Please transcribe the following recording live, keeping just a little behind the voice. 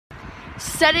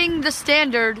setting the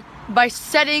standard by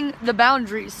setting the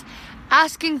boundaries,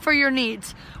 asking for your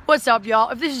needs. What's up, y'all?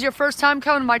 If this is your first time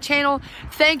coming to my channel,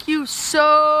 thank you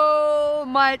so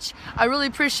much. I really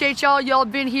appreciate y'all. Y'all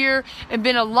have been here and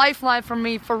been a lifeline for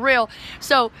me, for real.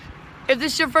 So if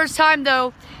this is your first time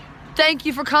though, thank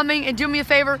you for coming, and do me a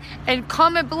favor and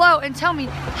comment below and tell me,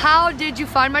 how did you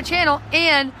find my channel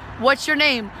and what's your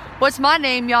name? What's my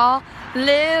name, y'all?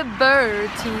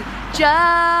 Liberty,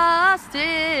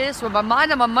 justice, with my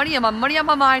mind on my money and my money on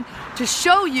my mind, to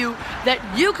show you that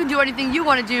you can do anything you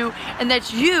want to do and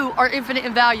that you are infinite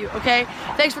in value, okay?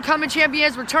 Thanks for coming,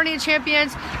 champions, returning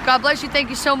champions. God bless you. Thank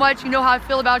you so much. You know how I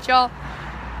feel about y'all.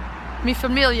 Mi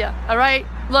familia, all right?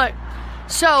 Look,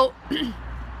 so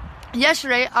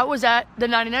yesterday I was at the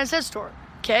 99-cent store,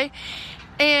 okay?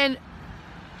 And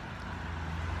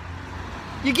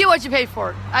you get what you pay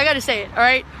for. I gotta say it, all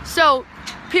right? So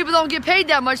people don't get paid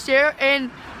that much there, and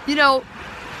you know,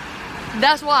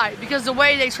 that's why, because the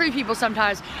way they treat people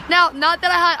sometimes. Now, not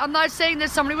that I'm not saying that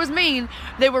somebody was mean,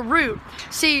 they were rude.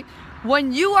 See,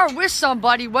 when you are with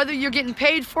somebody, whether you're getting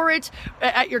paid for it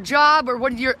at your job, or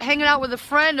whether you're hanging out with a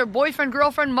friend or boyfriend,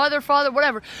 girlfriend, mother, father,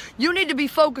 whatever, you need to be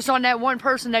focused on that one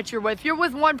person that you're with. If you're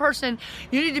with one person,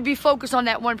 you need to be focused on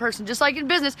that one person. Just like in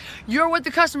business, you're with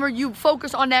the customer, you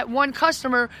focus on that one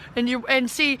customer, and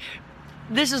see,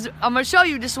 I'm gonna show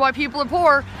you, this is why people are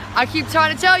poor. I keep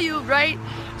trying to tell you, right?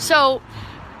 So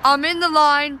I'm in the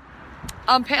line,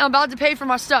 I'm about to pay for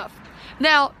my stuff.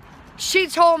 Now, she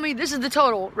told me this is the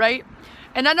total, right?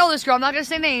 And I know this girl, I'm not gonna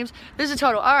say names. This is the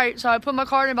total. All right, so I put my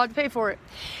card in, about to pay for it.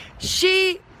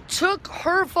 She took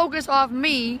her focus off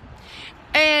me,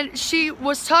 and she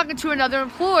was talking to another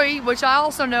employee, which I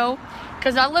also know,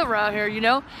 because I live around here, you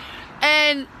know?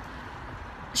 And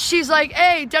she's like,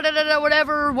 hey, da-da-da-da,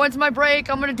 whatever, when's my break?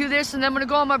 I'm gonna do this, and then I'm gonna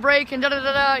go on my break, and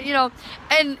da-da-da-da, you know?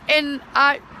 And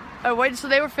I waited till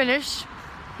they were finished,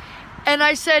 and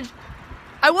I said,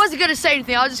 I wasn't gonna say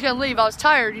anything, I was just gonna leave. I was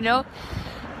tired, you know?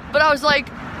 But I was like,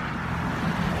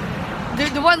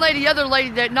 the one lady, the other lady,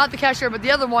 that, not the cashier, but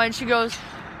the other one, she goes,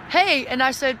 hey, and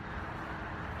I said,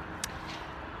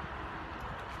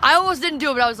 I almost didn't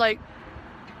do it, but I was like,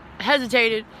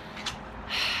 hesitated.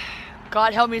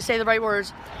 God help me to say the right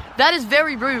words. That is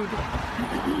very rude.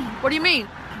 What do you mean?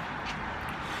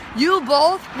 You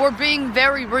both were being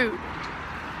very rude.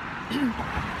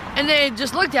 And they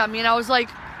just looked at me, and I was like,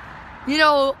 you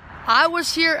know, I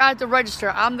was here at the register.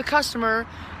 I'm the customer,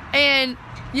 and,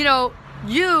 you know,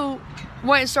 you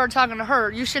went and started talking to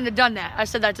her. You shouldn't have done that. I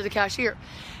said that to the cashier.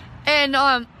 And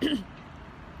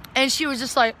and she was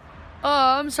just like,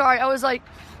 oh, I'm sorry. I was like,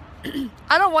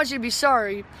 I don't want you to be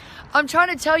sorry. I'm trying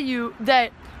to tell you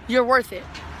that you're worth it,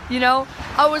 you know?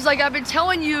 I was like, I've been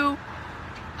telling you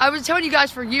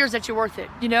guys for years that you're worth it,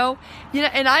 you know?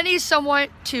 And I need someone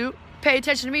to pay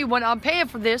attention to me when I'm paying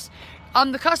for this.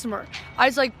 I'm the customer. I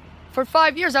was like, for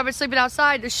 5 years, I've been sleeping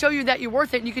outside to show you that you're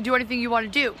worth it and you can do anything you want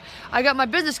to do. I got my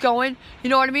business going, you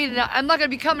know what I mean? And I'm not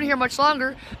going to be coming here much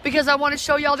longer because I want to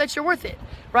show y'all that you're worth it,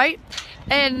 right?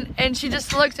 And she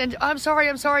just looks and, I'm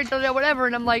sorry, whatever.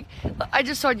 And I'm like, I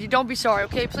just told you, don't be sorry,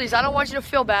 okay? Please, I don't want you to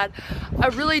feel bad. I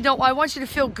really don't. I want you to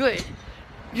feel good.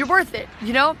 You're worth it,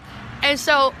 you know? And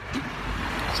so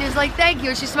she's like, thank you.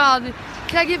 And she smiled.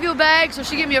 Can I give you a bag? So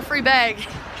she gave me a free bag.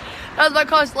 That was my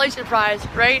consolation prize,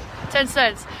 right? 10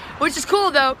 cents. Which is cool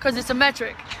though, because it's a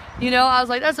metric. You know, I was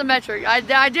like, that's a metric.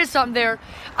 I did something there.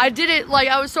 I did it, like,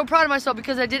 I was so proud of myself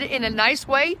because I did it in a nice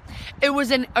way. It was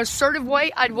an assertive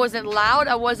way. I wasn't loud.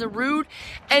 I wasn't rude.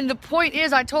 And the point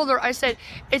is, I told her, I said,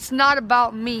 it's not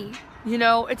about me. You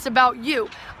know, it's about you.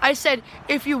 I said,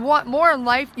 if you want more in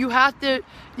life, you have to,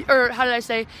 or how did I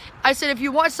say? I said, if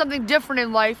you want something different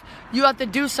in life, you have to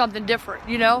do something different,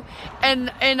 you know?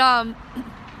 And I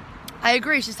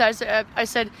agree. She said, I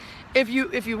said, if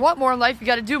you want more in life, you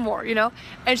got to do more, you know?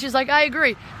 And she's like, I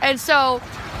agree. And so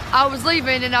I was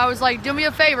leaving and I was like, do me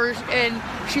a favor. And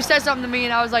she said something to me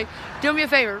and I was like, do me a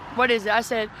favor. What is it? I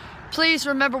said, please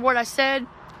remember what I said.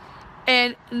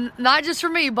 And not just for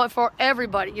me, but for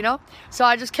everybody, you know? So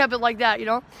I just kept it like that, you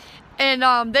know? And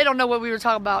they don't know what we were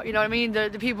talking about, you know what I mean? The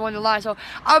people in the line. So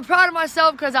I'm proud of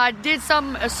myself because I did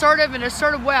something assertive in an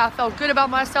assertive way. I felt good about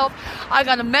myself. I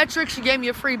got a metric. She gave me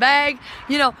a free bag,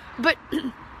 you know? But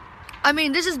I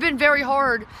mean, this has been very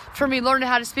hard for me learning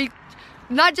how to speak.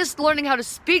 Not just learning how to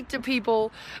speak to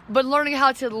people, but learning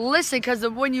how to listen. Because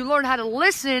when you learn how to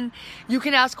listen, you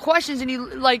can ask questions and you,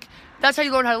 like, that's how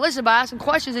you learn how to listen, by asking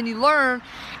questions and you learn.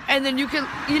 And then you can,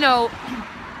 you know,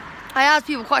 I ask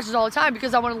people questions all the time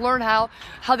because I want to learn how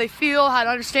they feel, how to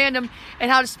understand them,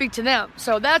 and how to speak to them.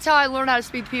 So that's how I learn how to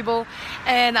speak to people.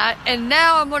 And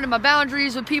now I'm learning my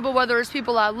boundaries with people, whether it's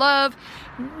people I love,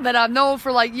 that I've known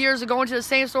for like years of going to the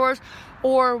same stores,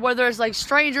 or whether it's like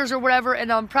strangers or whatever.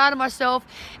 And I'm proud of myself.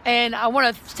 And I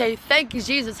want to say thank you,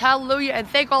 Jesus. Hallelujah. And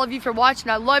thank all of you for watching.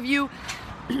 I love you.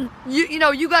 You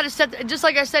know, you got to set, just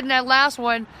like I said in that last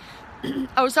one,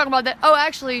 I was talking about that. Oh,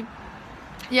 actually,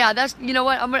 yeah, that's, you know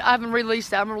what, I haven't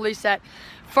released that. I'm going to release that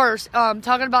first.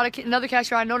 Talking about another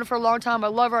cashier. I've known her for a long time. I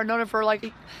love her. I've known her for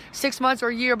like 6 months or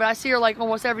a year, but I see her like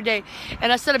almost every day.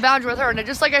 And I set a boundary with her. And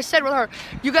just like I said with her,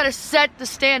 you got to set the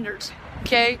standards,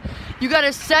 okay? You got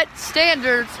to set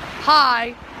standards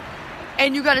high,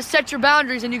 and you got to set your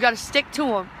boundaries, and you got to stick to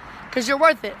them because you're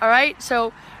worth it, all right?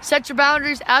 So set your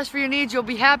boundaries, ask for your needs. You'll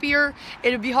be happier.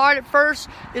 It'll be hard at first.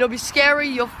 It'll be scary.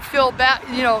 You'll feel bad.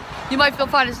 You know, you might feel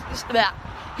that.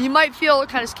 You might feel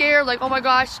kind of scared, like, oh my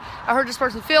gosh, I hurt this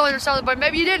person feeling or something, but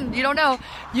maybe you didn't. You don't know.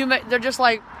 They're just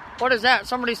like, what is that?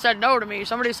 Somebody said no to me.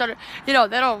 Somebody said, you know,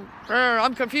 they don't,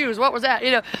 I'm confused. What was that?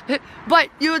 You know, but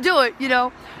you will do it, you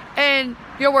know, and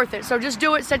you're worth it. So just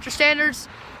do it. Set your standards,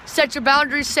 set your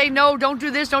boundaries, say no, don't do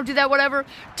this, don't do that, whatever,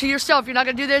 to yourself. You're not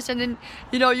going to do this. And then,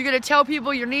 you know, you're going to tell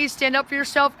people your needs, stand up for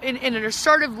yourself in an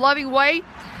assertive, loving way.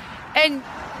 And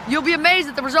you'll be amazed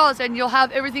at the results, and you'll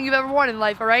have everything you've ever wanted in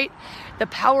life, all right? The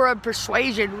power of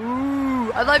persuasion.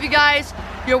 Ooh, I love you guys.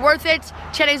 You're worth it.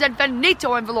 Tienes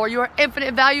infinito en valor. You are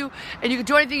infinite value, and you can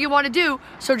do anything you want to do,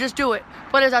 so just do it.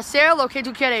 Puedes hacer lo que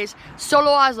tú quieres.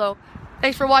 Solo hazlo.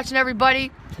 Thanks for watching,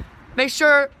 everybody. Make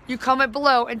sure you comment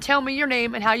below and tell me your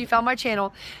name and how you found my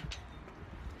channel.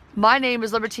 My name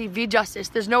is Liberty V Justice.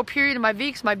 There's no period in my V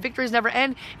because my victories never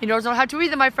end. You know, don't have to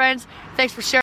either, my friends. Thanks for sharing.